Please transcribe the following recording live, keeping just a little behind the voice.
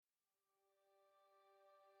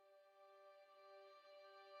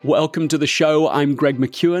Welcome to the show. I'm Greg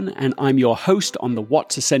McKeown, and I'm your host on the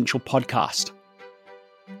What's Essential podcast.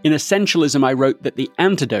 In Essentialism, I wrote that the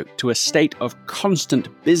antidote to a state of constant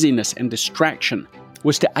busyness and distraction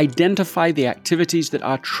was to identify the activities that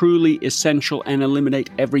are truly essential and eliminate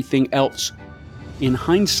everything else. In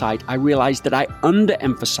hindsight, I realized that I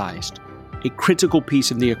underemphasized a critical piece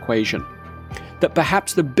of the equation, that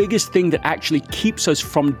perhaps the biggest thing that actually keeps us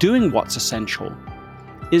from doing what's essential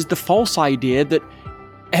is the false idea that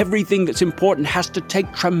everything that's important has to take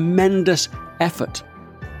tremendous effort.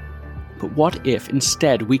 But what if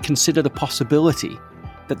instead we consider the possibility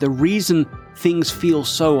that the reason things feel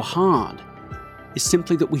so hard is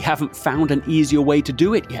simply that we haven't found an easier way to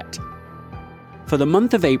do it yet? For the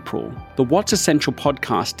month of April, the What's Essential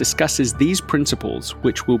podcast discusses these principles,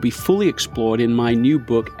 which will be fully explored in my new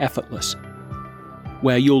book, Effortless,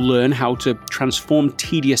 where you'll learn how to transform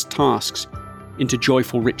tedious tasks into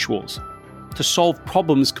joyful rituals, to solve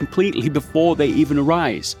problems completely before they even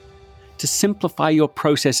arise, to simplify your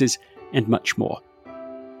processes, and much more.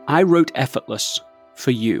 I wrote Effortless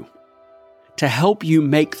for you, to help you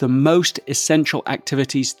make the most essential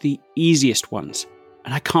activities the easiest ones,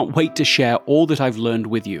 and I can't wait to share all that I've learned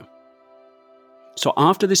with you. So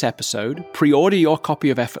after this episode, pre-order your copy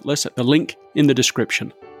of Effortless at the link in the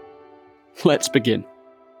description. Let's begin.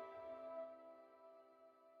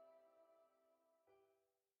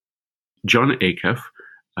 Jon Acuff,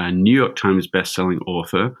 a New York Times bestselling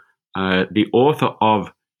author, the author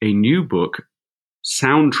of a new book,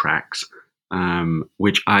 Soundtracks,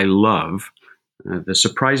 which I love, The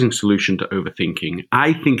Surprising Solution to Overthinking.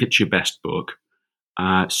 I think it's your best book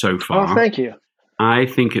so far. Oh, thank you. I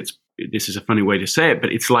think this is a funny way to say it,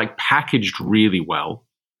 but it's like packaged really well.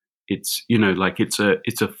 It's,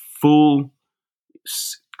 it's a full,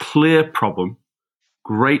 clear problem,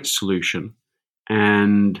 great solution,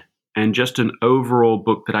 and just an overall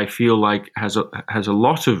book that I feel like has a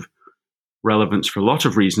lot of relevance for a lot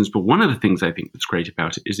of reasons. But one of the things I think that's great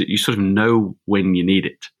about it is that you sort of know when you need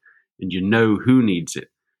it, and you know who needs it.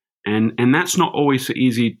 And that's not always so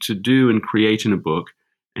easy to do and create in a book.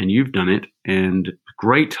 And you've done it, and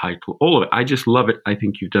great title, all of it. I just love it. I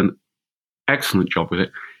think you've done an excellent job with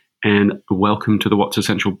it. And welcome to the What's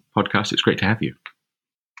Essential podcast. It's great to have you.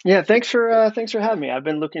 Yeah, thanks for having me. I've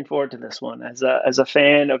been looking forward to this one as a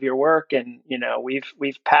fan of your work, and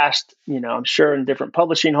we've passed I'm sure in different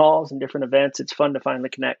publishing halls and different events. It's fun to finally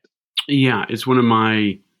connect. Yeah, it's one of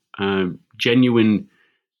my genuine,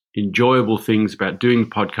 enjoyable things about doing the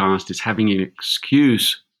podcast is having an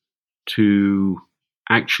excuse to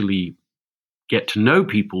actually get to know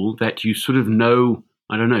people that you sort of know.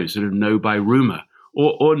 I don't know, sort of know by rumor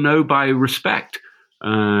or know by respect,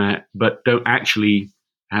 but don't actually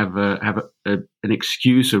have an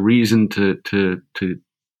excuse, a reason to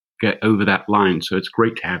get over that line. So it's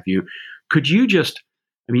great to have you. Could you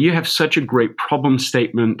you have such a great problem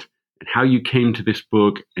statement and how you came to this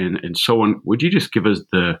book and so on. Would you just give us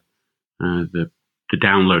the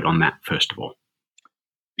download on that first of all?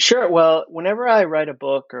 Sure. Well, whenever I write a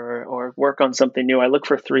book or work on something new, I look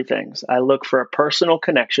for three things. I look for a personal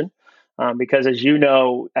connection. Because as you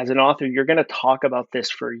know, as an author, you're going to talk about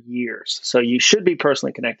this for years. So you should be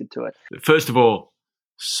personally connected to it. First of all,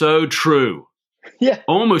 so true. Yeah.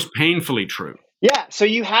 Almost painfully true. Yeah. So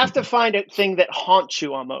you have to find a thing that haunts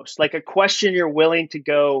you almost, like a question you're willing to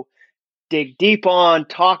go dig deep on,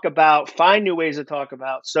 talk about, find new ways to talk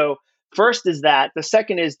about. So first is that. The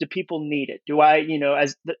second is, do people need it? Do I,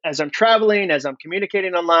 as I'm traveling, as I'm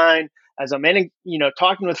communicating online, as I'm in,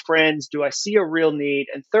 talking with friends, do I see a real need?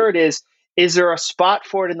 And third is there a spot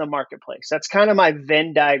for it in the marketplace? That's kind of my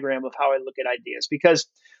Venn diagram of how I look at ideas. Because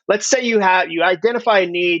let's say you identify a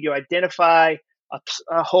need, you identify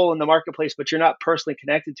a hole in the marketplace, but you're not personally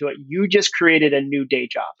connected to it. You just created a new day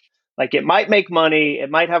job. Like, it might make money, it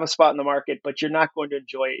might have a spot in the market, but you're not going to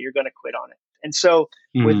enjoy it. You're going to quit on it. And so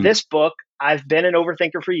with this book, I've been an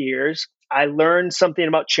overthinker for years. I learned something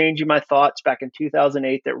about changing my thoughts back in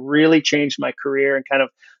 2008 that really changed my career and kind of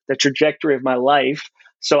the trajectory of my life.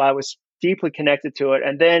 So I was deeply connected to it.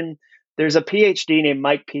 And then there's a PhD named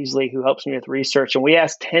Mike Peasley who helps me with research. And we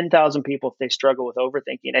asked 10,000 people if they struggle with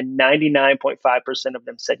overthinking, and 99.5% of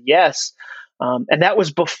them said yes. And that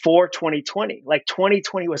was before 2020. Like,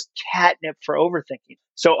 2020 was catnip for overthinking.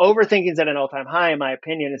 So overthinking is at an all-time high, in my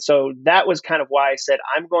opinion. And so that was kind of why I said,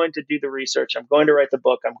 I'm going to do the research. I'm going to write the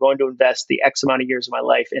book. I'm going to invest the X amount of years of my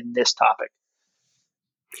life in this topic.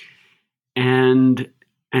 And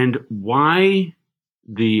why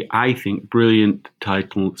the, I think, brilliant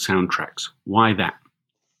title, Soundtracks? Why that?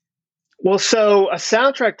 Well, so a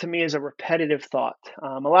soundtrack to me is a repetitive thought.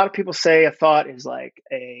 A lot of people say a thought is like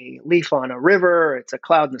a leaf on a river, it's a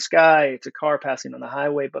cloud in the sky, it's a car passing on the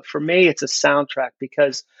highway. But for me, it's a soundtrack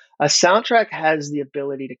because a soundtrack has the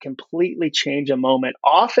ability to completely change a moment,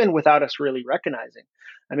 often without us really recognizing.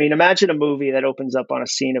 I mean, imagine a movie that opens up on a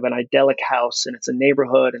scene of an idyllic house and it's a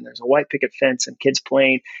neighborhood and there's a white picket fence and kids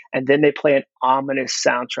playing, and then they play an ominous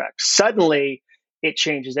soundtrack. Suddenly, it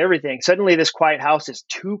changes everything. Suddenly, this quiet house is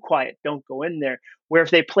too quiet. Don't go in there. Where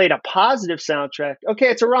if they played a positive soundtrack, okay,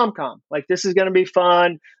 it's a rom com. Like this is going to be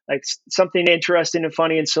fun. Like something interesting and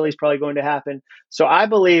funny and silly is probably going to happen. So I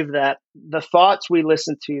believe that the thoughts we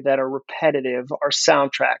listen to that are repetitive are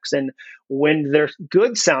soundtracks. And when they're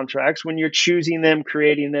good soundtracks, when you're choosing them,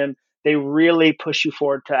 creating them, they really push you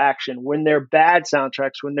forward to action. When they're bad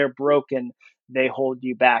soundtracks, when they're broken, they hold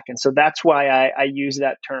you back. And so that's why I use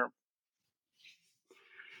that term.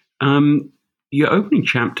 Your opening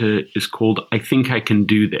chapter is called "I Think I Can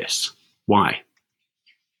Do This." Why?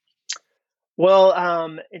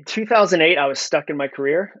 Well, in 2008, I was stuck in my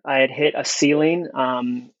career. I had hit a ceiling,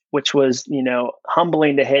 which was,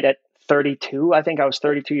 humbling to hit at 32. I think I was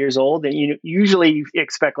 32 years old. And usually you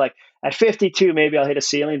expect like at 52, maybe I'll hit a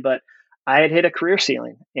ceiling, but I had hit a career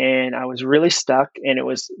ceiling and I was really stuck. And it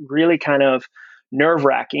was really kind of nerve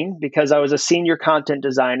wracking because I was a senior content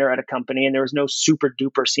designer at a company and there was no super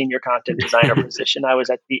duper senior content designer position. I was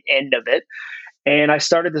at the end of it. And I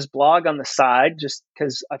started this blog on the side just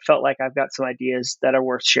because I felt like I've got some ideas that are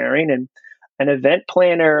worth sharing. And an event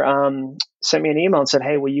planner sent me an email and said,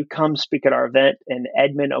 "Hey, will you come speak at our event in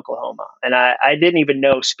Edmond, Oklahoma?" And I didn't even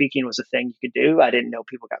know speaking was a thing you could do. I didn't know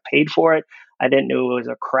people got paid for it. I didn't know it was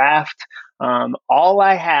a craft.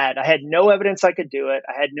 I had no evidence I could do it.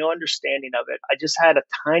 I had no understanding of it. I just had a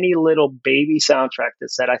tiny little baby soundtrack that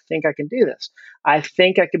said, "I think I can do this. I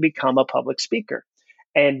think I could become a public speaker."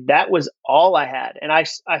 And that was all I had. And I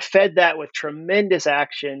fed that with tremendous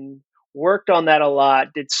action, worked on that a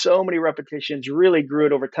lot, did so many repetitions, really grew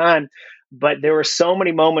it over time. But there were so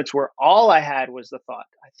many moments where all I had was the thought,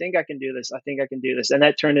 "I think I can do this. I think I can do this." And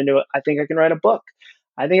that turned into, "I think I can write a book.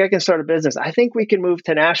 I think I can start a business. I think we can move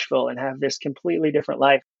to Nashville and have this completely different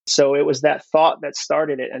life." So it was that thought that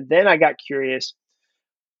started it. And then I got curious.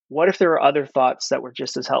 What if there were other thoughts that were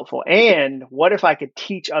just as helpful? And what if I could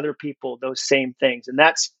teach other people those same things? And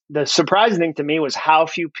that's the surprising thing to me was how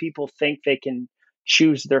few people think they can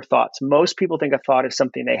choose their thoughts. Most people think a thought is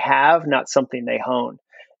something they have, not something they hone.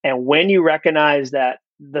 And when you recognize that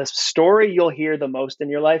the story you'll hear the most in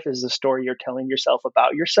your life is the story you're telling yourself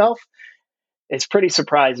about yourself, it's pretty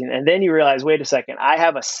surprising. And then you realize, wait a second, I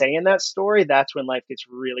have a say in that story. That's when life gets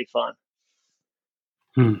really fun.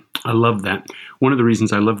 I love that. One of the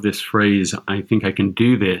reasons I love this phrase, "I think I can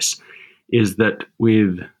do this," is that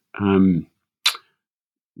with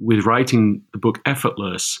writing the book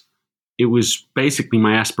Effortless, it was basically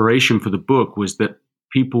my aspiration for the book was that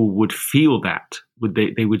people would feel that,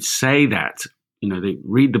 they would say that, they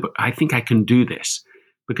read the book, "I think I can do this,"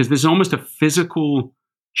 because there's almost a physical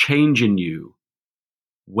change in you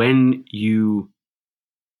when you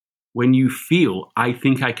feel, "I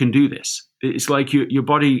think I can do this." It's like your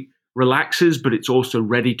body relaxes, but it's also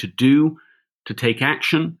ready to take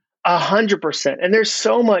action. 100%. And there's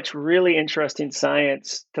so much really interesting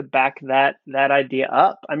science to back that idea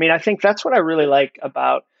up. I mean, I think that's what I really like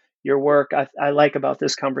about your work. I like about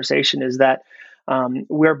this conversation is that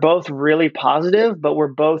we're both really positive, but we're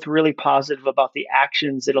both really positive about the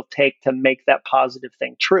actions it'll take to make that positive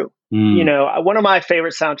thing true. One of my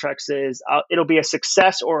favorite soundtracks is it'll be a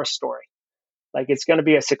success or a story. Like it's going to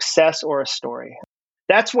be a success or a story.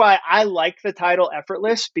 That's why I like the title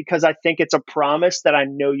Effortless, because I think it's a promise that I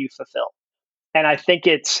know you fulfill. And I think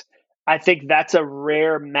that's a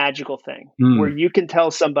rare magical thing where you can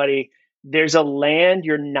tell somebody there's a land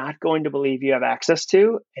you're not going to believe you have access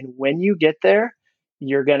to. And when you get there,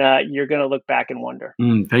 you're gonna look back and wonder.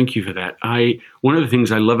 Thank you for that. One of the things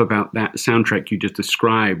I love about that soundtrack you just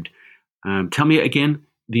described, tell me again,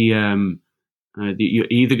 you're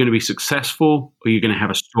either going to be successful or you're going to have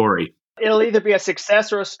a story. It'll either be a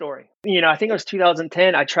success or a story. I think it was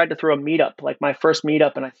 2010. I tried to throw a meetup, like my first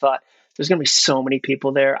meetup, and I thought there's going to be so many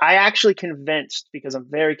people there. I actually convinced, because I'm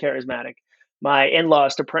very charismatic, my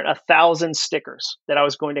in-laws to print 1,000 stickers that I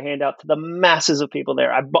was going to hand out to the masses of people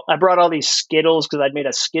there. I brought all these Skittles because I'd made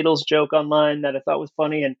a Skittles joke online that I thought was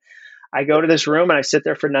funny. And I go to this room and I sit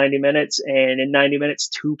there for 90 minutes, and in 90 minutes,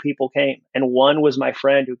 2 people came. And one was my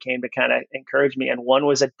friend who came to kind of encourage me. And one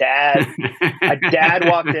was a dad. A dad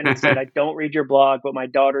walked in and said, I don't read your blog, but my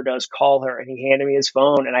daughter does. Call her. And he handed me his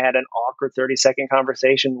phone. And I had an awkward 30-second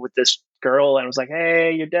conversation with this girl. And I was like,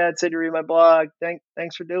 hey, your dad said you read my blog.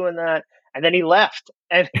 Thanks for doing that. And then he left.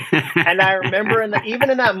 And I remember even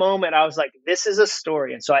in that moment, I was like, this is a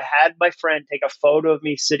story. And so I had my friend take a photo of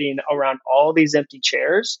me sitting around all these empty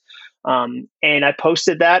chairs. And I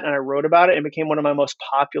posted that and I wrote about it, and it became one of my most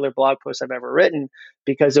popular blog posts I've ever written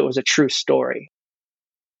because it was a true story.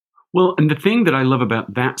 Well, and the thing that I love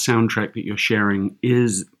about that soundtrack that you're sharing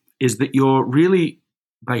is that you're really,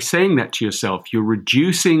 by saying that to yourself, you're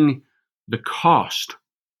reducing the cost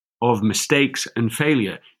of mistakes and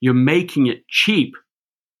failure. You're making it cheap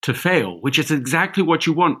to fail, which is exactly what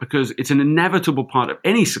you want, because it's an inevitable part of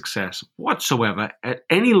any success whatsoever at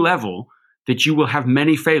any level, that you will have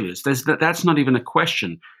many failures. That's not even a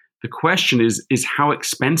question. The question is how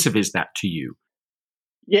expensive is that to you?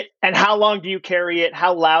 Yeah, and how long do you carry it?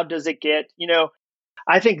 How loud does it get?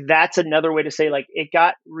 I think that's another way to say, like, it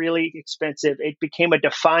got really expensive. It became a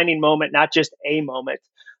defining moment, not just a moment.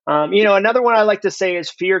 Another one I like to say is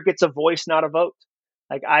fear gets a voice, not a vote.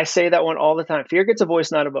 Like, I say that one all the time. Fear gets a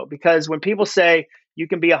voice, not a vote. Because when people say you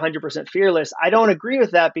can be 100% fearless, I don't agree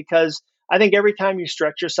with that, because I think every time you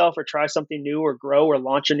stretch yourself or try something new or grow or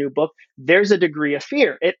launch a new book, there's a degree of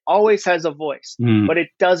fear. It always has a voice, but it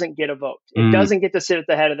doesn't get a vote. It doesn't get to sit at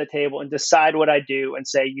the head of the table and decide what I do and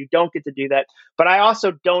say, you don't get to do that. But I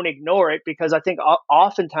also don't ignore it, because I think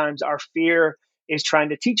oftentimes our fear is trying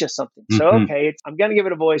to teach us something. So, okay, I'm going to give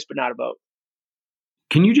it a voice, but not a vote.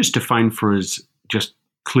 Can you just define for us just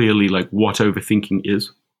clearly, like, what overthinking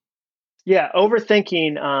is? Yeah,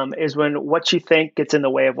 overthinking is when what you think gets in the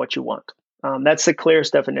way of what you want. That's the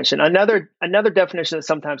clearest definition. Another definition that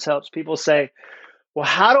sometimes helps, people say, well,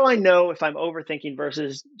 how do I know if I'm overthinking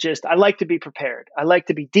versus just, I like to be prepared. I like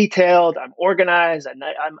to be detailed. I'm organized.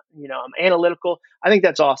 I'm analytical. I think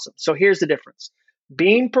that's awesome. So here's the difference.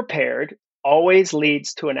 Being prepared always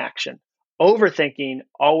leads to an action. Overthinking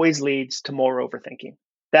always leads to more overthinking.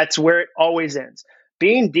 That's where it always ends.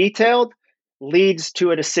 Being detailed leads to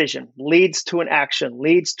a decision, leads to an action,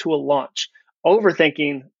 leads to a launch.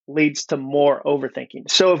 Overthinking leads to more overthinking.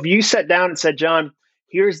 So if you sat down and said, John,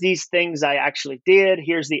 here's these things I actually did,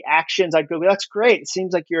 here's the actions, I'd go, that's great. It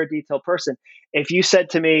seems like you're a detailed person. If you said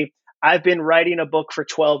to me, I've been writing a book for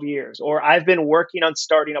 12 years, or I've been working on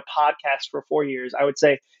starting a podcast for 4 years, I would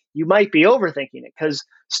say you might be overthinking it, because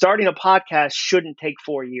starting a podcast shouldn't take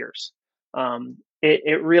 4 years.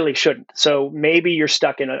 It really shouldn't. So maybe you're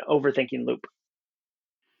stuck in an overthinking loop.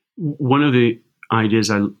 One of the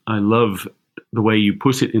ideas I love the way you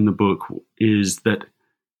put it in the book is that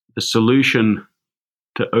the solution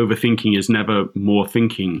to overthinking is never more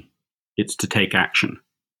thinking, it's to take action.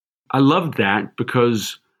 I love that,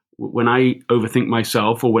 because when I overthink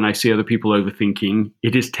myself, or when I see other people overthinking,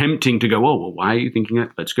 it is tempting to go, oh, well, why are you thinking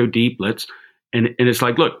that? Let's go deep. And it's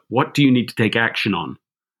like, look, what do you need to take action on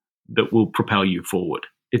that will propel you forward?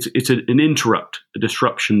 It's an interrupt, a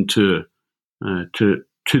disruption to the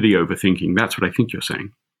overthinking. That's what I think you're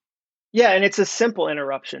saying. Yeah, and it's a simple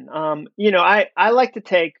interruption. I like to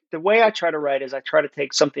take, the way I try to write is I try to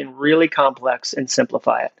take something really complex and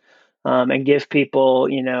simplify it, and give people,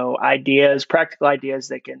 ideas, practical ideas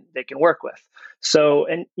they can work with. So,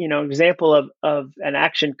 and example of an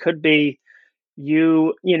action could be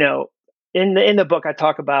in the book I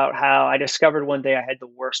talk about how I discovered one day I had the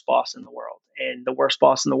worst boss in the world, and the worst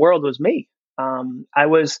boss in the world was me. I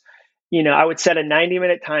would set a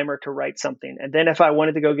 90-minute timer to write something. And then if I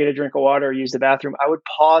wanted to go get a drink of water or use the bathroom, I would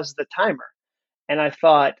pause the timer. And I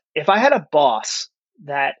thought, if I had a boss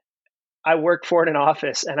that I worked for in an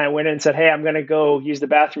office and I went in and said, hey, I'm going to go use the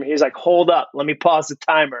bathroom, he's like, hold up, let me pause the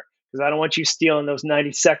timer, because I don't want you stealing those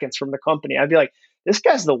 90 seconds from the company. I'd be like, this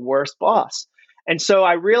guy's the worst boss. And so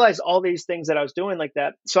I realized all these things that I was doing like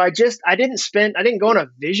that. So I didn't go on a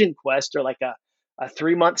vision quest or like a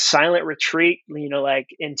 3-month silent retreat, like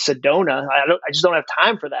in Sedona. I just don't have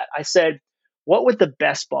time for that. I said, what would the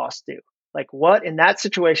best boss do? Like, what in that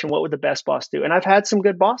situation, what would the best boss do? And I've had some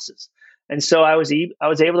good bosses. And so I was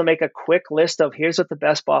able to make a quick list of here's what the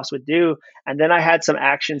best boss would do. And then I had some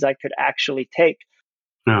actions I could actually take.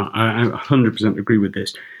 No, I 100% agree with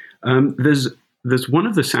this. There's one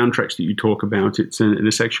of the soundtracks that you talk about. It's in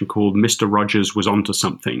a section called Mr. Rogers Was Onto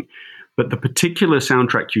Something. But the particular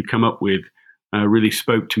soundtrack you come up with really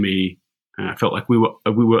spoke to me. I felt like we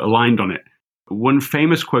were aligned on it. One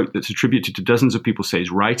famous quote that's attributed to dozens of people says,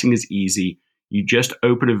 writing is easy. You just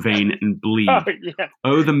open a vein and bleed.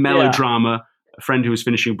 Oh, the melodrama A friend who was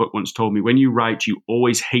finishing a book once told me, when you write, you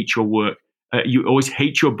always hate your work. You always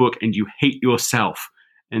hate your book and you hate yourself.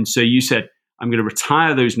 And so you said, I'm going to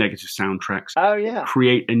retire those negative soundtracks, Oh, yeah.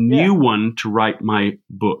 create a new one to write my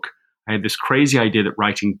book. I had this crazy idea that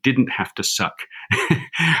writing didn't have to suck.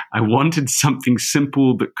 I wanted something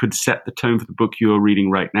simple that could set the tone for the book you're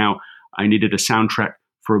reading right now. I needed a soundtrack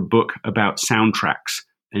for a book about soundtracks.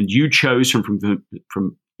 And you chose something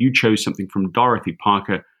from Dorothy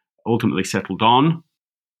Parker, ultimately settled on.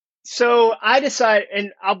 So I decided,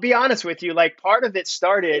 and I'll be honest with you, like part of it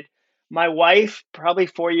started, my wife probably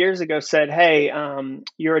 4 years ago said, hey,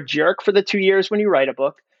 you're a jerk for the 2 years when you write a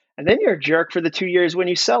book, and then you're a jerk for the 2 years when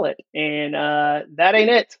you sell it. And that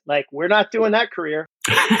ain't it. Like, we're not doing that career.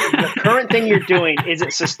 The current thing you're doing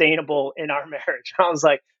isn't sustainable in our marriage. I was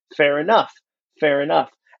like, fair enough.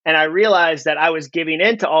 And I realized that I was giving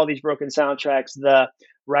into all these broken soundtracks. The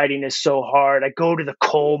writing is so hard. I go to the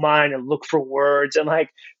coal mine and look for words. And like,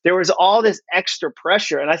 there was all this extra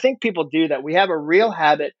pressure. And I think people do that. We have a real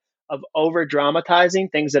habit of over dramatizing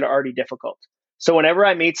things that are already difficult. So whenever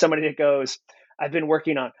I meet somebody that goes, I've been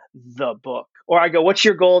working on the book, or I go, what's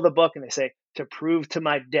your goal of the book? And they say, to prove to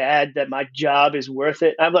my dad that my job is worth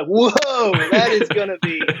it. I'm like, whoa, that is going to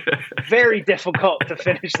be very difficult to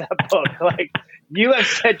finish that book. Like, you have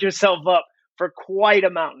set yourself up for quite a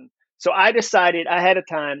mountain. So I decided ahead of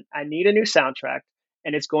time, I need a new soundtrack,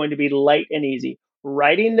 and it's going to be light and easy.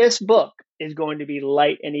 Writing this book is going to be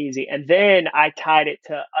light and easy. And then I tied it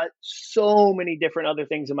to so many different other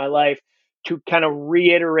things in my life to kind of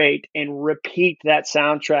reiterate and repeat that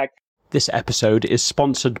soundtrack. This episode is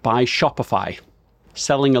sponsored by Shopify.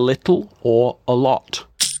 Selling a little or a lot.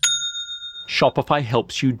 Shopify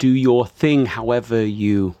helps you do your thing however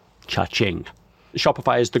you cha-ching.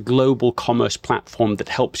 Shopify is the global commerce platform that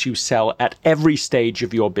helps you sell at every stage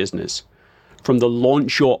of your business. From the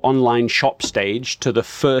launch your online shop stage to the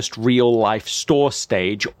first real life store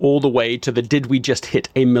stage, all the way to the did we just hit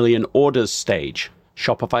 1 million orders stage.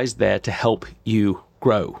 Shopify's there to help you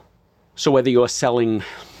grow. So whether you're selling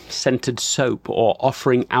scented soap or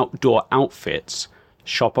offering outdoor outfits,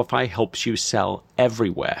 Shopify helps you sell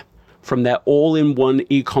everywhere. From their all-in-one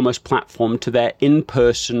e-commerce platform to their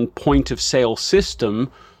in-person point-of-sale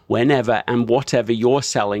system, whenever and whatever you're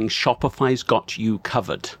selling, Shopify's got you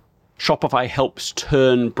covered. Shopify helps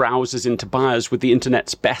turn browsers into buyers with the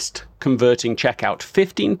internet's best converting checkout,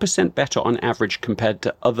 15% better on average compared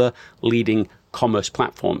to other leading commerce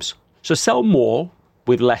platforms. So sell more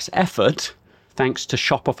with less effort thanks to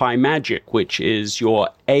Shopify Magic, which is your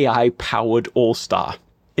AI-powered all-star.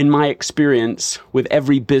 In my experience with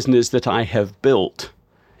every business that I have built,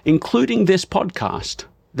 including this podcast,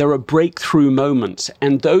 there are breakthrough moments,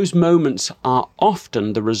 and those moments are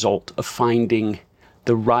often the result of finding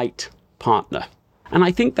the right partner. And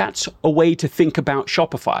I think that's a way to think about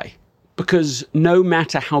Shopify, because no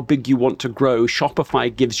matter how big you want to grow,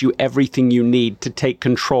 Shopify gives you everything you need to take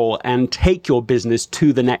control and take your business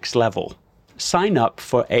to the next level. Sign up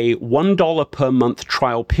for a $1 per month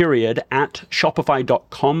trial period at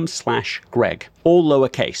shopify.com/Greg, all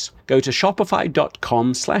lowercase. Go to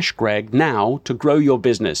shopify.com/Greg now to grow your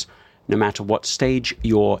business, no matter what stage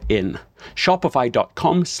you're in.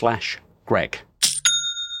 Shopify.com/Greg.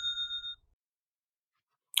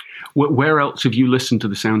 Where else have you listened to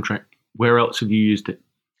the soundtrack? Where else have you used it?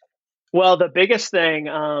 Well, the biggest thing,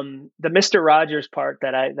 the Mr. Rogers part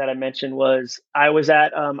that I mentioned was I was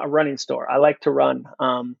at a running store. I like to run,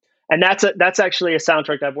 and that's actually a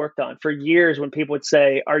soundtrack I've worked on for years. When people would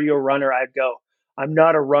say, "Are you a runner?" I'd go, "I'm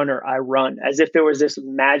not a runner. I run," as if there was this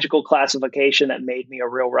magical classification that made me a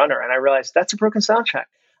real runner. And I realized that's a broken soundtrack.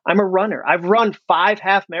 I'm a runner. I've run 5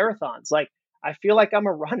 half marathons. Like, I feel like I'm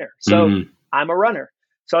a runner, so I'm a runner.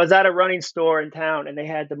 So I was at a running store in town, and they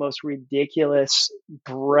had the most ridiculous,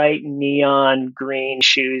 bright neon green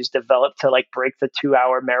shoes developed to like break the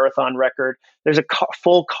 2-hour marathon record. There's a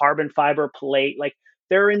full carbon fiber plate. Like,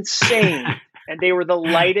 they're insane, and they were the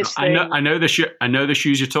lightest thing. I know the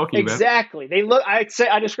shoes you're talking about. Exactly. They look. I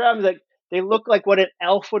describe them like they look like what an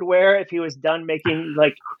elf would wear if he was done making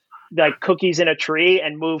like cookies in a tree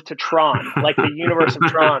and moved to Tron, like the universe of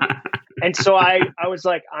Tron. And so I was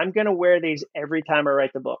like, I'm going to wear these every time I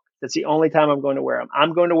write the book. That's the only time I'm going to wear them.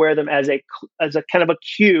 I'm going to wear them as a kind of a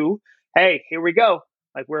cue. Hey, here we go.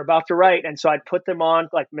 Like, we're about to write. And so I'd put them on,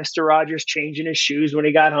 like Mr. Rogers changing his shoes when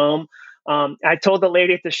he got home. I told the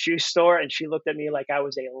lady at the shoe store, and she looked at me like I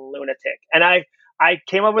was a lunatic. And I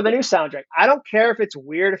came up with a new soundtrack. I don't care if it's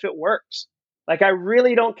weird if it works. Like, I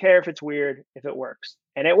really don't care if it's weird if it works.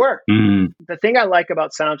 And it worked. The thing I like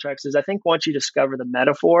about soundtracks is I think once you discover the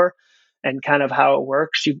metaphor, and kind of how it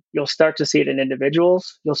works, you'll start to see it in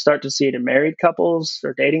individuals. You'll start to see it in married couples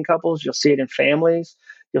or dating couples. You'll see it in families.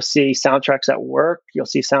 You'll see soundtracks at work. You'll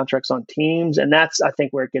see soundtracks on teams. And that's, I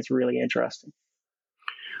think, where it gets really interesting.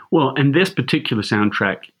 Well, and this particular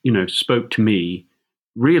soundtrack, spoke to me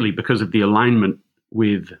really because of the alignment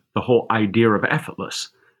with the whole idea of effortless.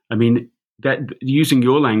 I mean, that using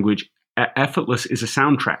your language, effortless is a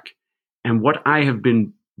soundtrack. And what I have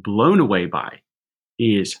been blown away by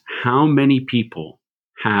is how many people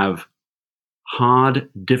have hard,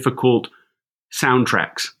 difficult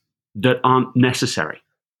soundtracks that aren't necessary.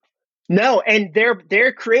 No, and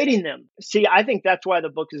they're creating them. See, I think that's why the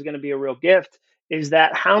book is going to be a real gift, is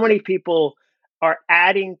that how many people are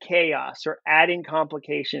adding chaos or adding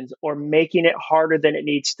complications or making it harder than it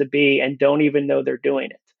needs to be and don't even know they're doing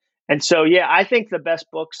it. And so, yeah, I think the best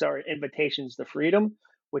books are invitations to freedom,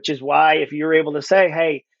 which is why if you're able to say,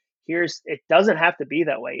 hey, it doesn't have to be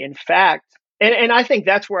that way. In fact, and I think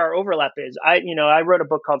that's where our overlap is. I wrote a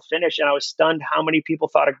book called Finish, and I was stunned how many people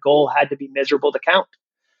thought a goal had to be miserable to count.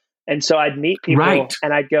 And so I'd meet people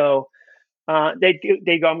and I'd go,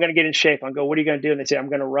 they'd go, I'm going to get in shape. I'd go, what are you going to do? And they'd say, I'm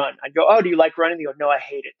going to run. I'd go, oh, do you like running? They go, no, I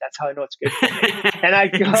hate it. That's how I know it's good for me. And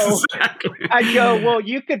I'd go, well,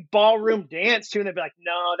 you could ballroom dance too. And they'd be like,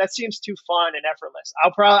 no, that seems too fun and effortless.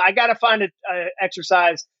 I got to find an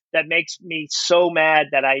exercise that makes me so mad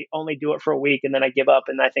that I only do it for a week and then I give up.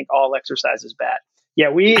 And I think all exercise is bad. Yeah,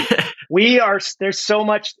 there's so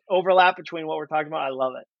much overlap between what we're talking about. I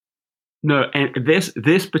love it. No, and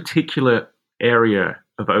this particular area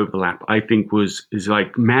of overlap, I think, is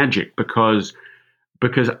like magic because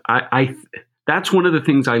I that's one of the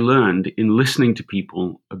things I learned in listening to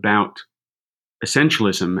people about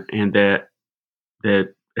essentialism and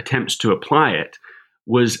their attempts to apply it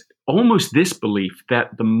was almost this belief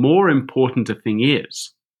that the more important a thing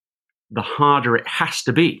is, the harder it has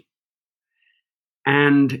to be.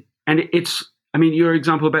 And it's, I mean, your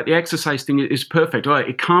example about the exercise thing is perfect. Oh,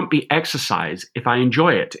 it can't be exercise if I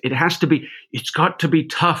enjoy it. It's got to be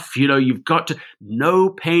tough. You've got to, no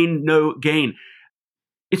pain, no gain.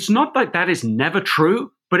 It's not like that is never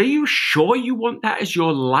true, but are you sure you want that as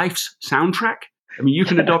your life's soundtrack? I mean, you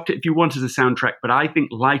can adopt it if you want as a soundtrack, but I think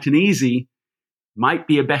light and easy might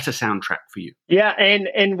be a better soundtrack for you. Yeah.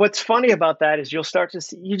 And what's funny about that is you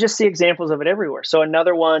just see examples of it everywhere. So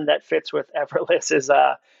another one that fits with effortless is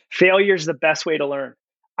failure is the best way to learn.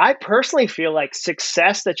 I personally feel like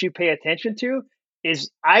success that you pay attention to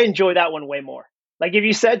I enjoy that one way more. Like if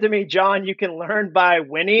you said to me, John, you can learn by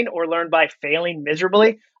winning or learn by failing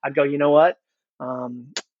miserably, I'd go, you know what?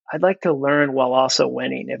 I'd like to learn while also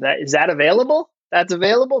winning. Is that available? That's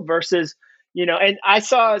available versus, and I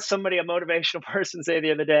saw a motivational person say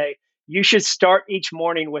the other day, you should start each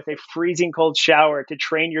morning with a freezing cold shower to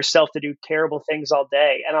train yourself to do terrible things all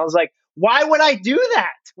day. And I was like, why would I do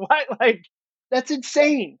that? Why? That's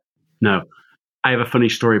insane. No, I have a funny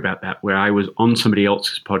story about that where I was on somebody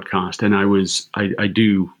else's podcast and I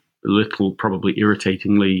do a little, probably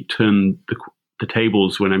irritatingly, turn the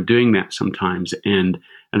tables when I'm doing that sometimes. And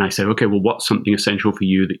I said, okay, well, what's something essential for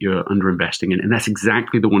you that you're underinvesting in? And that's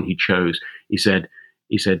exactly the one he chose. He said,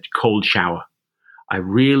 cold shower. I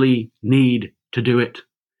really need to do it.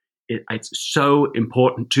 It's so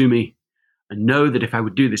important to me. I know that if I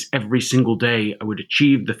would do this every single day, I would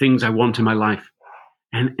achieve the things I want in my life.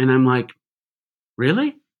 And I'm like,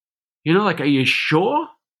 really? Are you sure?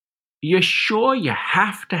 You're sure you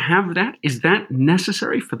have to have that? Is that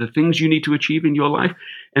necessary for the things you need to achieve in your life?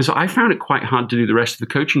 And so I found it quite hard to do the rest of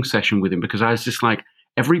the coaching session with him because I was just like,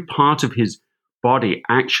 every part of his body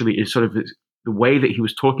actually is sort of the way that he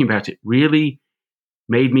was talking about it really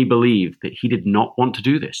made me believe that he did not want to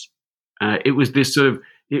do this. It was this sort of,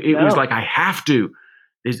 it was like, I have to.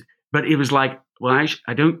 But it was like, well,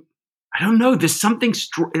 I don't know. There's something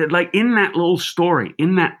like in that little story,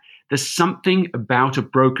 there's something about a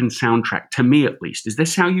broken soundtrack, to me at least. Is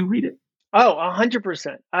this how you read it? Oh,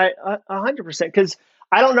 100%. 100%. Because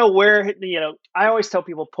I don't know where, I always tell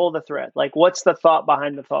people, pull the thread. Like, what's the thought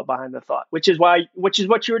behind the thought behind the thought? Which is what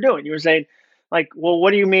you were doing. You were saying, like, well,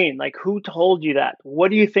 what do you mean? Like, who told you that? What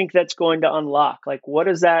do you think that's going to unlock? Like, what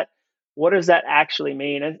does that actually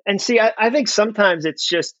mean? And see, I think sometimes it's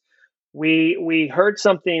just, we heard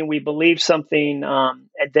something, we believe something,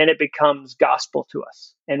 and then it becomes gospel to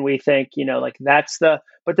us. And we think,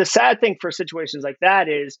 but the sad thing for situations like that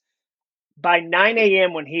is by 9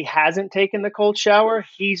 a.m. when he hasn't taken the cold shower,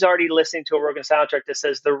 he's already listening to a broken soundtrack that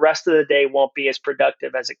says the rest of the day won't be as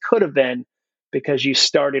productive as it could have been because you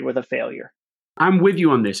started with a failure. I'm with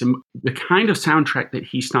you on this. And the kind of soundtrack that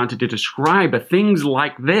he started to describe are things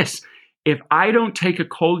like this. If I don't take a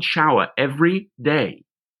cold shower every day,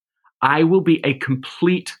 I will be a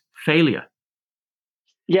complete failure.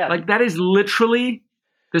 Yeah. Like that is literally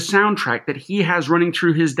the soundtrack that he has running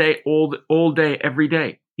through his day all day, every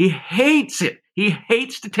day. He hates it. He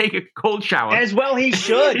hates to take a cold shower. As well he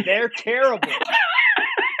should. They're terrible.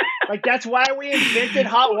 Like, that's why we invented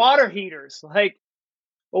hot water heaters. Like,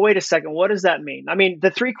 well, wait a second. What does that mean? I mean, the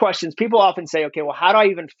three questions, people often say, okay, well, how do I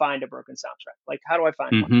even find a broken soundtrack? Like, how do I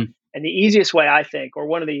find one? And the easiest way, I think, or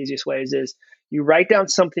one of the easiest ways, is you write down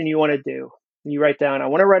something you want to do. You write down, I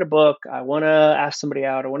want to write a book. I want to ask somebody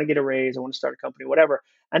out. I want to get a raise. I want to start a company, whatever.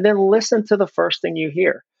 And then listen to the first thing you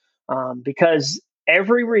hear, because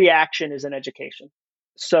every reaction is an education.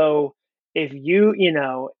 So if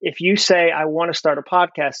you say, I want to start a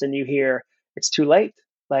podcast, and you hear it's too late,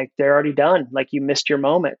 like they're already done, like you missed your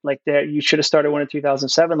moment, like you should have started one in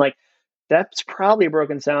 2007, like that's probably a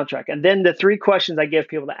broken soundtrack. And then the three questions I give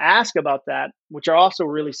people to ask about that, which are also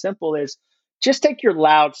really simple, is just take your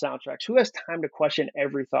loud soundtracks. Who has time to question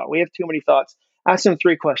every thought? We have too many thoughts. Ask them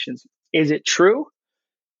three questions. Is it true?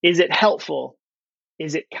 Is it helpful?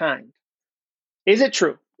 Is it kind? Is it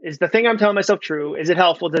true? Is the thing I'm telling myself true? Is it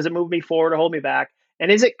helpful? Does it move me forward or hold me back?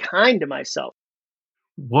 And is it kind to myself?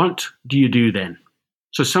 What do you do then?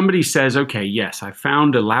 So somebody says, okay, yes, I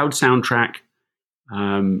found a loud soundtrack,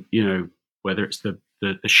 whether it's the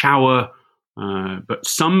shower, but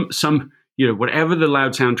some whatever the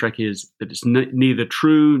loud soundtrack is, that it's neither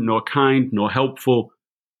true nor kind nor helpful,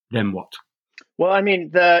 then what? Well, I mean,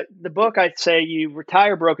 the book, I'd say you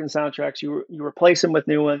retire broken soundtracks, you replace them with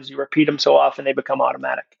new ones, you repeat them so often they become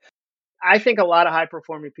automatic. I think a lot of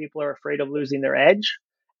high-performing people are afraid of losing their edge.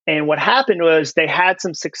 And what happened was they had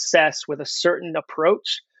some success with a certain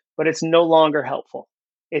approach, but it's no longer helpful.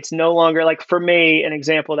 It's no longer, like, for me, an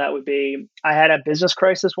example that would be, I had a business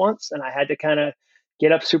crisis once, and I had to kind of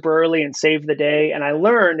get up super early and save the day. And I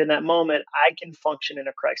learned in that moment, I can function in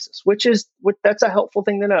a crisis, that's a helpful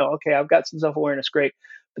thing to know. Okay, I've got some self-awareness, great.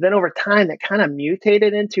 But then over time, that kind of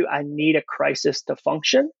mutated into, I need a crisis to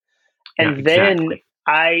function. And exactly.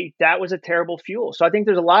 then that was a terrible fuel. So I think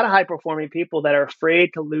there's a lot of high-performing people that are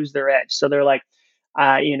afraid to lose their edge. So they're like,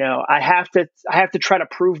 I have to try to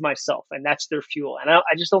prove myself, and that's their fuel. And I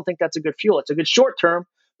just don't think that's a good fuel. It's a good short term,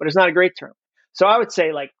 but it's not a great term. So I would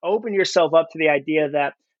say, like, open yourself up to the idea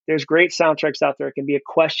that there's great soundtracks out there. It can be a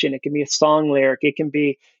question. It can be a song lyric. It can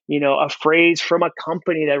be, a phrase from a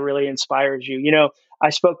company that really inspires you. I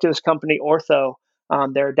spoke to this company, Ortho.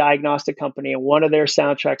 They're a diagnostic company. And one of their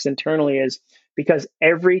soundtracks internally is, because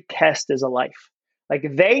every test is a life. Like,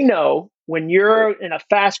 they know when you're in a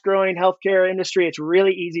fast growing healthcare industry, it's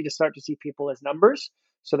really easy to start to see people as numbers.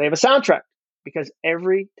 So they have a soundtrack, because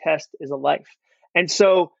every test is a life. And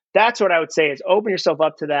so that's what I would say, is open yourself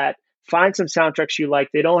up to that. Find some soundtracks you like.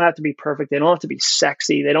 They don't have to be perfect. They don't have to be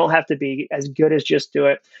sexy. They don't have to be as good as Just Do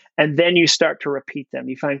It. And then you start to repeat them.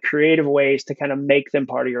 You find creative ways to kind of make them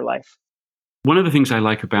part of your life. One of the things I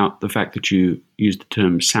like about the fact that you use the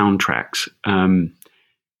term soundtracks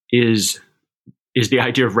is the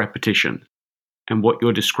idea of repetition, and what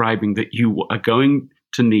you're describing, that you are going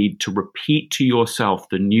to need to repeat to yourself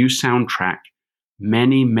the new soundtrack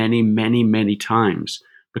many, many, many, many times,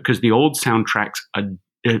 because the old soundtracks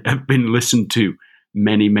have been listened to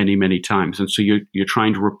many, many, many times. And so you're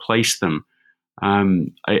trying to replace them.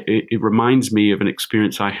 It reminds me of an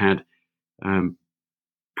experience I had,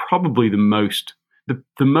 probably the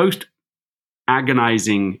most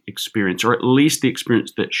agonizing experience, or at least the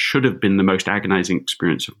experience that should have been the most agonizing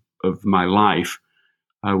experience of my life,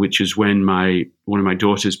 which is when one of my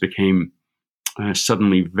daughters became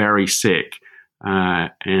suddenly very sick,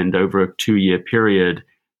 and over a 2-year period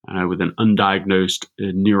with an undiagnosed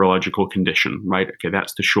neurological condition, right? Okay,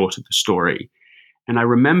 that's the short of the story. And I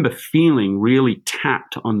remember feeling really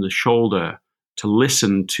tapped on the shoulder to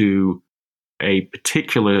listen to a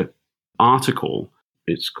particular article.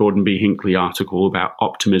 It's Gordon B. Hinckley article about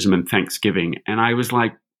optimism and Thanksgiving. And I was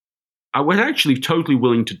like, I was actually totally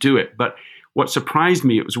willing to do it. But what surprised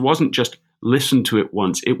me, it wasn't just listen to it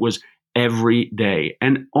once, it was every day,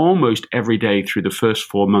 and almost every day through the first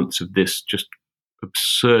 4 months of this just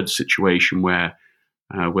absurd situation where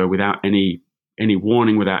without any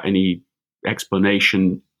warning, without any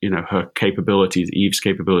explanation, her capabilities, Eve's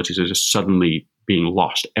capabilities, are just suddenly being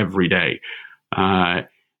lost every day.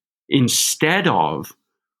 Instead of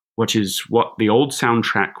what the old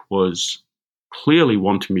soundtrack was clearly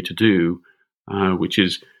wanting me to do, which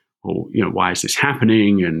is, why is this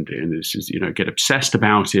happening? And this is, get obsessed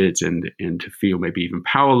about it and to feel maybe even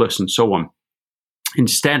powerless and so on.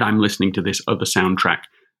 Instead, I'm listening to this other soundtrack,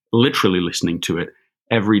 literally listening to it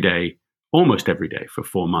every day, almost every day for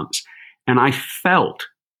 4 months. And I felt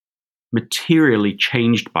materially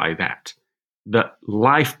changed by that, that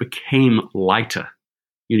life became lighter.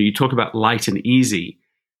 You talk about light and easy.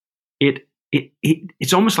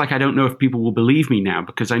 It's almost like I don't know if people will believe me now,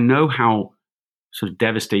 because I know how sort of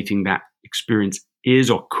devastating that experience is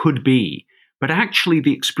or could be. But actually,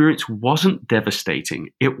 the experience wasn't devastating.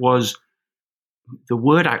 It was, the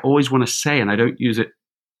word I always want to say, and I don't use it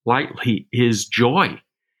lightly, is joy.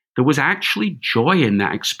 There was actually joy in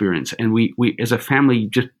that experience. And we as a family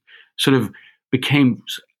just sort of became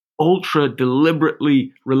ultra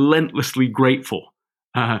deliberately, relentlessly grateful.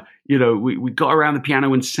 We got around the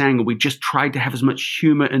piano and sang, and we just tried to have as much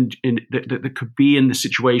humor and that could be in the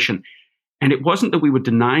situation. And it wasn't that we were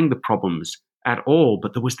denying the problems at all,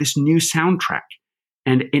 but there was this new soundtrack,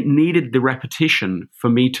 and it needed the repetition for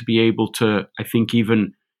me to be able to, I think,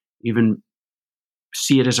 even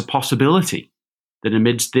see it as a possibility that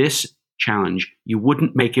amidst this challenge, you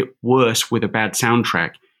wouldn't make it worse with a bad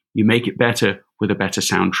soundtrack. You make it better with a better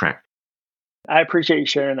soundtrack. I appreciate you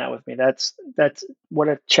sharing that with me. That's what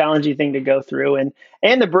a challenging thing to go through,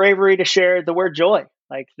 and the bravery to share the word joy.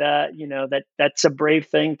 Like that, that's a brave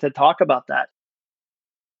thing to talk about that.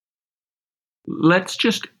 Let's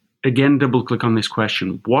just again double click on this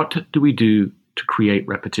question. What do we do to create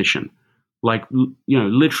repetition? Like,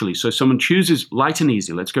 literally. So someone chooses light and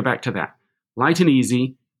easy. Let's go back to that. Light and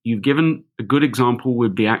easy. You've given a good example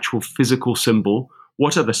with the actual physical symbol.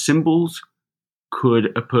 What other symbols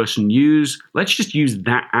could a person use? Let's just use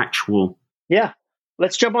that actual. Yeah,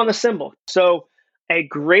 let's jump on the symbol. So a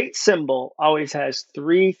great symbol always has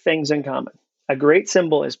three things in common. A great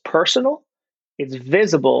symbol is personal, it's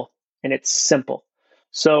visible, and it's simple.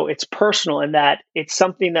 So it's personal in that it's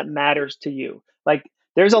something that matters to you. Like,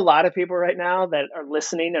 there's a lot of people right now that are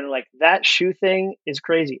listening and are like, that shoe thing is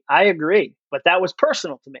crazy. I agree, but that was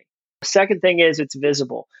personal to me. The second thing is it's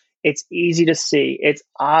visible. It's easy to see. It's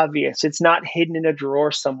obvious. It's not hidden in a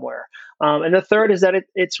drawer somewhere. And the third is that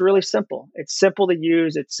it's really simple. It's simple to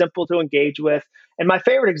use. It's simple to engage with. And my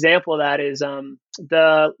favorite example of that is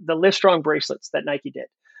the Livestrong bracelets that Nike did.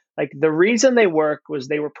 Like, the reason they work was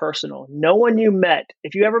they were personal. No one you met,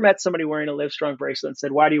 if you ever met somebody wearing a Livestrong bracelet and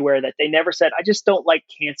said, "Why do you wear that?" They never said, "I just don't like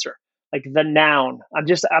cancer." Like the noun.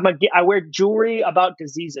 I wear jewelry about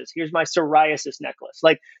diseases. Here's my psoriasis necklace.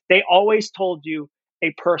 Like, they always told you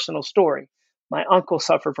a personal story. My uncle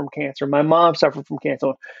suffered from cancer. My mom suffered from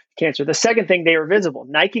cancer. The second thing, they were visible.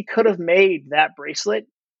 Nike could have made that bracelet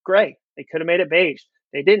gray. They could have made it beige.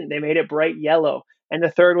 They didn't. They made it bright yellow. And the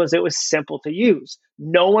third was it was simple to use.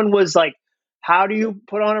 No one was like, how do you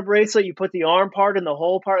put on a bracelet? You put the arm part and the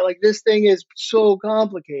whole part. Like, this thing is so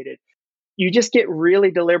complicated. You just get really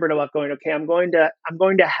deliberate about going, okay, I'm going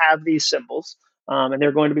to have these symbols, and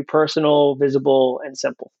they're going to be personal, visible, and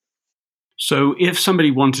simple. So if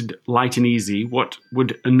somebody wanted light and easy,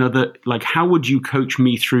 how would you coach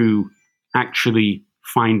me through actually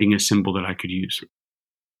finding a symbol that I could use?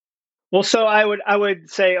 Well, so I would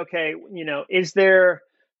say, okay, is there,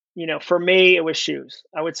 for me, it was shoes.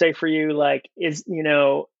 I would say for you, like,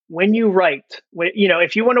 when you write,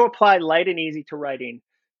 if you want to apply light and easy to writing,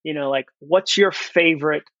 like, what's your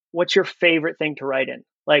favorite thing to write in?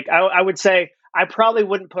 Like, I would say I probably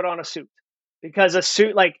wouldn't put on a suit, because a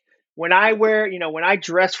suit, like, when I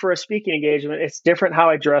dress for a speaking engagement, it's different how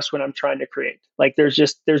I dress when I'm trying to create. Like, there's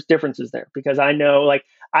differences there, because I know, like,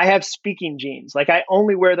 I have speaking jeans. Like, I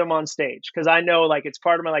only wear them on stage because I know, like, it's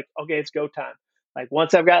part of my, like, okay, it's go time. Like,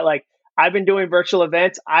 once I've got, like, I've been doing virtual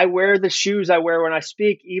events, I wear the shoes I wear when I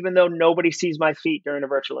speak, even though nobody sees my feet during a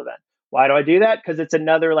virtual event. Why do I do that? Because it's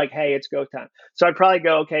another, like, hey, it's go time. So I'd probably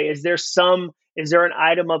go, okay, is there an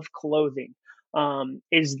item of clothing?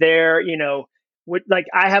 Is there, like,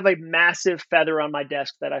 I have a massive feather on my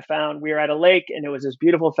desk that I found. We were at a lake and it was this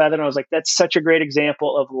beautiful feather. And I was like, that's such a great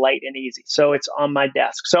example of light and easy. So it's on my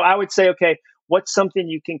desk. So I would say, okay, what's something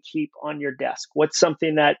you can keep on your desk? What's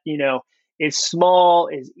something that, is small,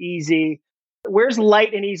 is easy? Where's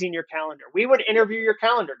light and easy in your calendar? We would interview your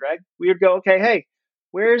calendar, Greg. We would go, okay, hey,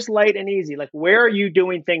 where's light and easy? Like, where are you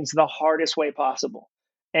doing things the hardest way possible?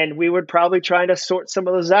 And we would probably try to sort some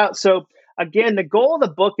of those out. So again, the goal of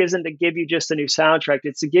the book isn't to give you just a new soundtrack.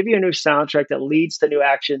 It's to give you a new soundtrack that leads to new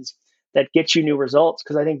actions, that gets you new results,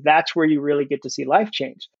 because I think that's where you really get to see life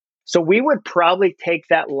change. So we would probably take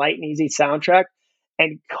that light and easy soundtrack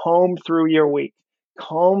and comb through your week,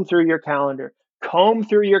 comb through your calendar, comb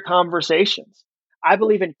through your conversations. I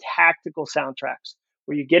believe in tactical soundtracks,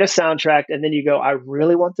 where you get a soundtrack and then you go, I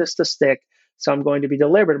really want this to stick, so I'm going to be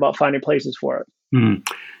deliberate about finding places for it. Mm.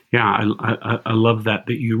 Yeah, I love that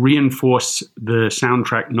you reinforce the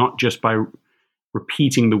soundtrack not just by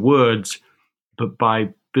repeating the words, but by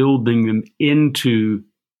building them into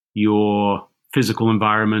your physical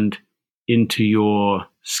environment, into your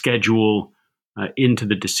schedule, into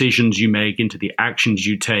the decisions you make, into the actions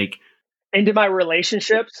you take. Into my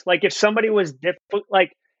relationships. Like if somebody was difficult,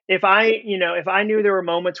 like if I knew there were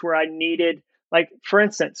moments where I needed, like for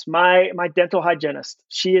instance, my dental hygienist,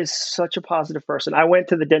 she is such a positive person. I went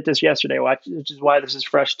to the dentist yesterday, which is why this is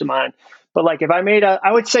fresh to mind. But like if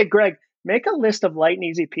I would say, Greg, make a list of light and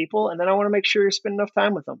easy people, and then I want to make sure you spend enough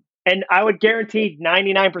time with them. And I would guarantee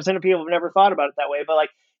 99% of people have never thought about it that way. But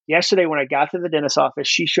like yesterday when I got to the dentist's office,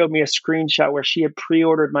 she showed me a screenshot where she had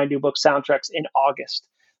pre-ordered my new book Soundtracks in August.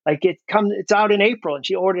 Like it's out in April and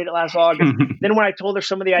she ordered it last August. Then when I told her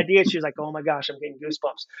some of the ideas, she was like, oh my gosh, I'm getting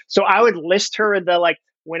goosebumps. So I would list her in the, like,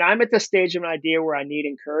 when I'm at the stage of an idea where I need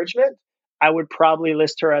encouragement, I would probably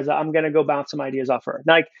list her as I'm going to go bounce some ideas off her.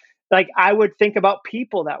 Like I would think about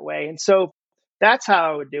people that way. And so that's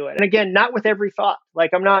how I would do it. And again, not with every thought.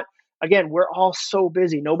 Like we're all so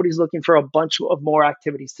busy. Nobody's looking for a bunch of more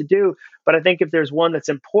activities to do. But I think if there's one that's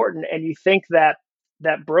important and you think that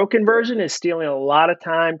broken version is stealing a lot of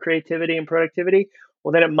time, creativity, and productivity,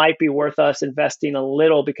 well, then it might be worth us investing a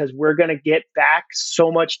little because we're going to get back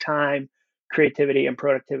so much time, creativity, and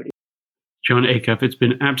productivity. Jon Acuff, it's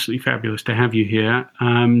been absolutely fabulous to have you here.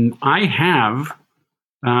 I have,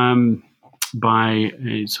 by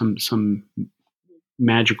some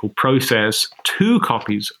magical process, 2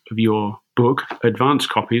 copies of your book, advanced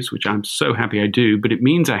copies, which I'm so happy I do, but it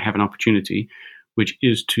means I have an opportunity, which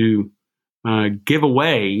is to give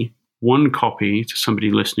away 1 copy to somebody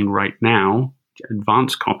listening right now,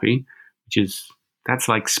 advanced copy, that's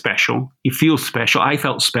like special. You feel special. I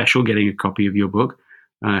felt special getting a copy of your book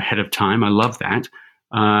ahead of time. I love that.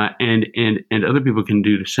 And other people can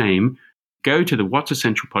do the same. Go to the What's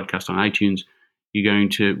Essential podcast on iTunes. You're going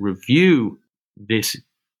to review this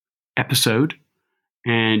episode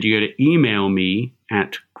and you go to email me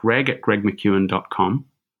at greg@gregmckeown.com.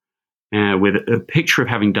 With a picture of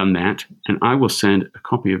having done that, and I will send a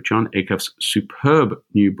copy of Jon Acuff's superb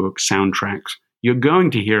new book, Soundtracks. You're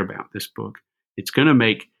going to hear about this book. It's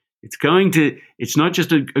not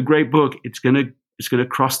just a great book. It's going to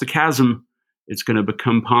cross the chasm. It's going to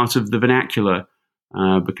become part of the vernacular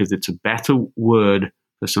because it's a better word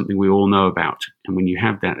for something we all know about. And when you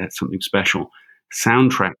have that, that's something special.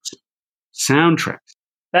 Soundtracks.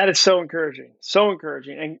 That is so encouraging. So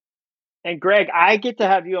encouraging. And Greg, I get to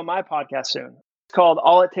have you on my podcast soon. It's called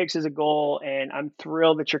All It Takes Is a Goal, and I'm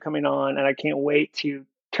thrilled that you're coming on, and I can't wait to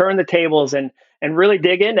turn the tables and really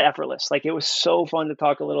dig into Effortless. Like, it was so fun to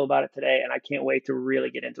talk a little about it today, and I can't wait to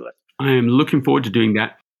really get into it. I am looking forward to doing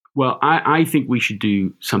that. Well, I think we should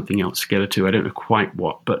do something else together too. I don't know quite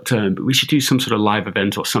what, but we should do some sort of live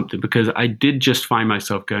event or something, because I did just find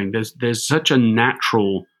myself going, there's such a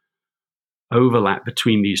natural overlap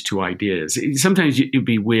between these 2 ideas. Sometimes it'd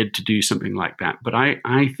be weird to do something like that, but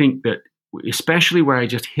I think that especially where I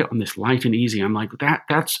just hit on this light and easy, I'm like,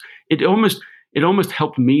 that's it. Almost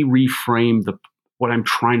helped me reframe what I'm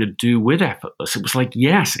trying to do with Effortless. It was like,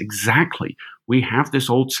 yes, exactly. We have this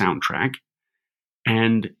old soundtrack,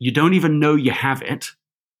 and you don't even know you have it.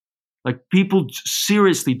 Like, people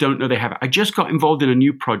seriously don't know they have it. I just got involved in a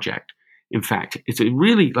new project. In fact, it's a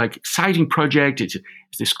really exciting project. It's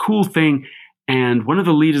this cool thing. And one of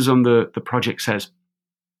the leaders on the project says,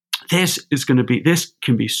 this can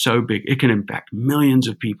be so big. It can impact millions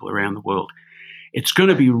of people around the world. It's going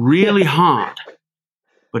to be really hard,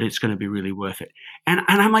 but it's going to be really worth it. And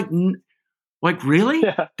I'm like, really?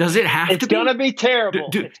 Yeah. Does it have to be? It's going to be terrible.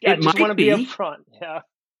 I just want to be upfront. Yeah.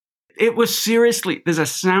 It was seriously, there's a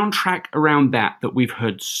soundtrack around that we've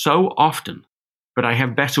heard so often, but I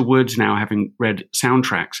have better words now having read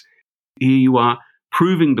Soundtracks. Here you are,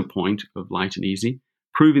 proving the point of light and easy,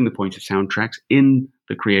 proving the point of Soundtracks in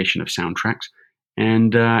the creation of Soundtracks.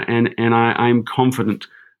 And I'm confident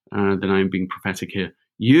that I'm being prophetic here.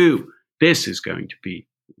 This is going to be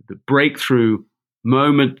the breakthrough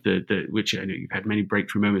moment, which I know you've had many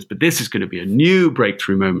breakthrough moments, but this is going to be a new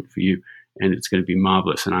breakthrough moment for you. And it's going to be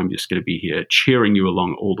marvelous. And I'm just going to be here cheering you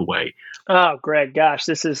along all the way. Oh, Greg, gosh,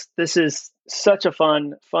 this is such a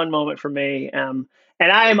fun moment for me. And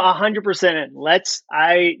I am 100% in.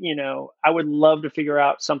 I would love to figure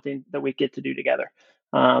out something that we get to do together.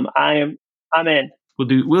 I'm in.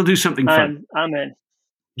 We'll do something fun. I'm in.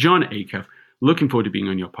 Jon Acuff, looking forward to being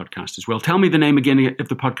on your podcast as well. Tell me the name again of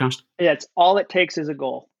the podcast. Yeah, it's All It Takes Is a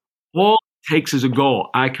Goal. All It Takes Is a Goal.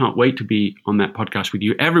 I can't wait to be on that podcast with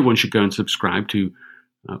you. Everyone should go and subscribe to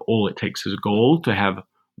All It Takes Is a Goal to have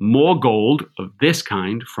more gold of this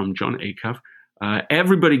kind from Jon Acuff.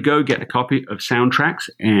 Everybody go get a copy of Soundtracks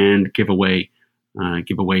and give away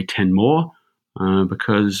 10 more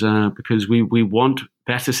because we want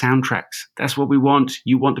better soundtracks. That's what we want.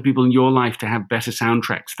 You want the people in your life to have better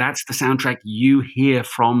soundtracks. That's the soundtrack you hear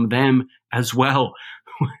from them as well.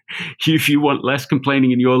 If you want less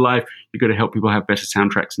complaining in your life, you've got to help people have better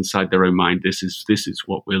soundtracks inside their own mind. This is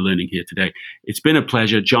what we're learning here today. It's been a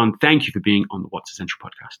pleasure. John, thank you for being on the What's Essential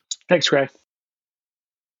podcast. Thanks, Greg.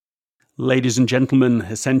 Ladies and gentlemen,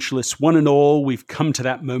 Essentialists, one and all, we've come to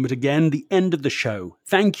that moment again, the end of the show.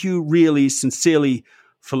 Thank you really sincerely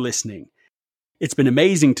for listening. It's been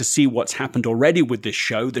amazing to see what's happened already with this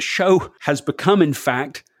show. The show has become, in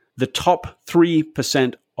fact, the top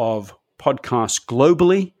 3% of podcasts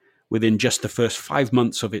globally within just the first 5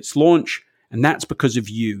 months of its launch. And that's because of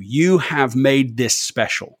you. You have made this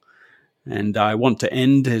special. And I want to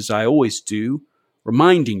end, as I always do,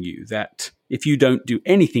 reminding you that if you don't do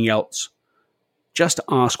anything else, just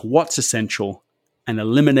ask what's essential and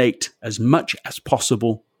eliminate as much as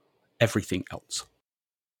possible everything else.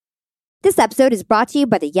 This episode is brought to you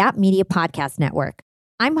by the Yap Media Podcast Network.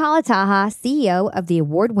 I'm Hala Taha, CEO of the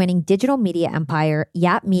award-winning digital media empire,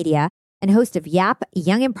 Yap Media, and host of Yap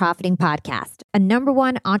Young and Profiting Podcast, a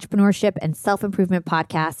 #1 entrepreneurship and self-improvement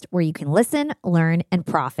podcast where you can listen, learn, and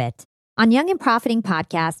profit. On Young and Profiting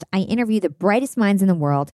Podcast, I interview the brightest minds in the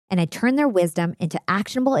world, and I turn their wisdom into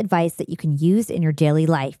actionable advice that you can use in your daily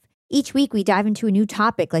life. Each week, we dive into a new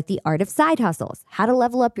topic like the art of side hustles, how to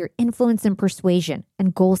level up your influence and persuasion,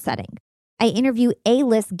 and goal setting. I interview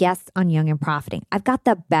A-list guests on Young and Profiting. I've got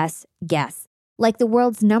the best guests, like the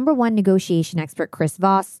world's #1 negotiation expert, Chris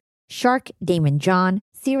Voss, Shark Damon John,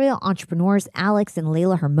 serial entrepreneurs Alex and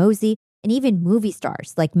Layla Hermosi, and even movie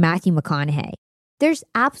stars like Matthew McConaughey. There's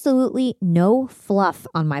absolutely no fluff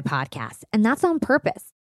on my podcast, and that's on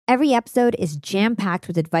purpose. Every episode is jam-packed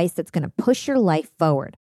with advice that's going to push your life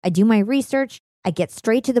forward. I do my research, I get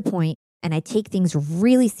straight to the point, and I take things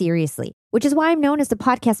really seriously, which is why I'm known as the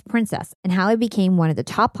podcast princess and how I became one of the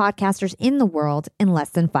top podcasters in the world in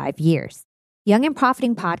less than 5 years. Young and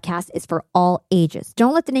Profiting Podcast is for all ages.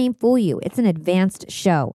 Don't let the name fool you. It's an advanced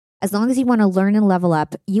show. As long as you want to learn and level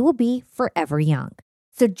up, you will be forever young.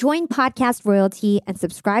 So join Podcast Royalty and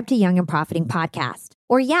subscribe to Young and Profiting Podcast,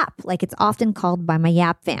 or YAP, like it's often called by my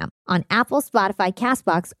YAP fam, on Apple, Spotify,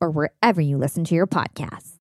 CastBox, or wherever you listen to your podcasts.